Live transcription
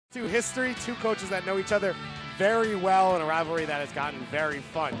To history, two coaches that know each other very well in a rivalry that has gotten very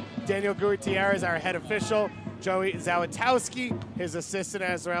fun. Daniel Gutierrez, our head official, Joey Zawitowski, his assistant,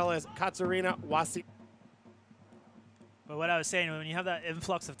 as well as Katarina Wasi. But what I was saying, when you have that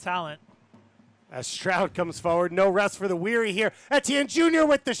influx of talent. As Stroud comes forward, no rest for the weary here. Etienne Jr.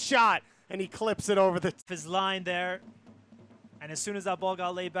 with the shot, and he clips it over the his line there. And as soon as that ball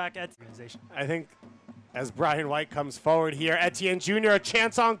got laid back at organization. I think as Brian White comes forward here, Etienne Jr. a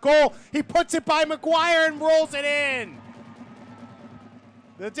chance on goal. He puts it by McGuire and rolls it in.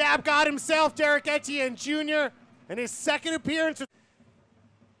 The dab got himself, Derek Etienne Jr., and his second appearance.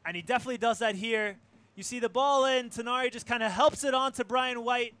 And he definitely does that here. You see the ball in, Tenari just kind of helps it on to Brian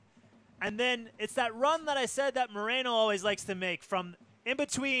White. And then it's that run that I said that Moreno always likes to make from in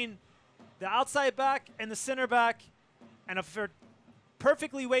between the outside back and the center back. And a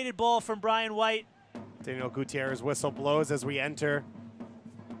perfectly weighted ball from Brian White. Daniel Gutierrez whistle blows as we enter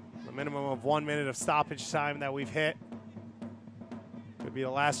the minimum of 1 minute of stoppage time that we've hit. Could be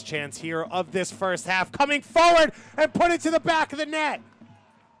the last chance here of this first half. Coming forward and put it to the back of the net.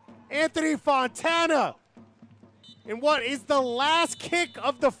 Anthony Fontana in what is the last kick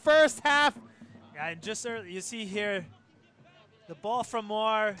of the first half. Yeah, and just early, you see here the ball from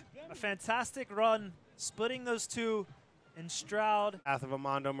Moore, a fantastic run, splitting those two. And Stroud. Path of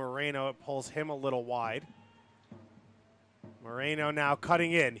Armando Moreno, it pulls him a little wide. Moreno now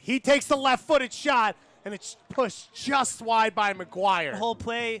cutting in. He takes the left-footed shot, and it's pushed just wide by McGuire. The whole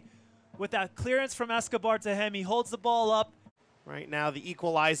play with that clearance from Escobar to him. He holds the ball up. Right now, the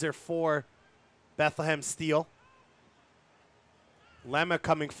equalizer for Bethlehem Steel. Lemma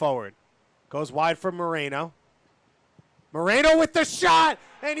coming forward. Goes wide for Moreno. Moreno with the shot,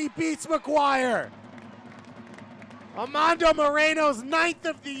 and he beats McGuire. Armando Moreno's 9th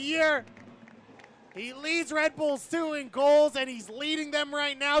of the year. He leads Red Bulls 2 in goals, and he's leading them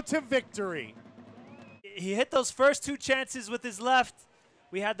right now to victory. He hit those first two chances with his left.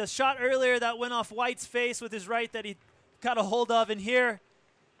 We had the shot earlier that went off White's face with his right that he got a hold of, and here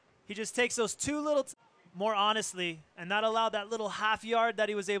he just takes those two little more honestly, and that allowed that little half yard that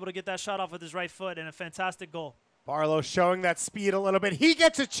he was able to get that shot off with his right foot, and a fantastic goal. Barlow showing that speed a little bit. He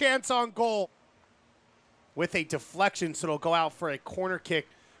gets a chance on goal with a deflection, so it'll go out for a corner kick,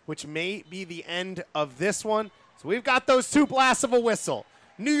 which may be the end of this one. So we've got those two blasts of a whistle.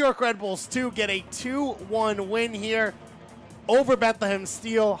 New York Red Bulls 2 get a 2-1 win here over Bethlehem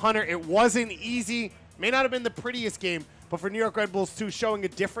Steel. Hunter, it wasn't easy. May not have been the prettiest game, but for New York Red Bulls 2 showing a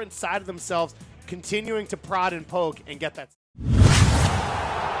different side of themselves, continuing to prod and poke and get that.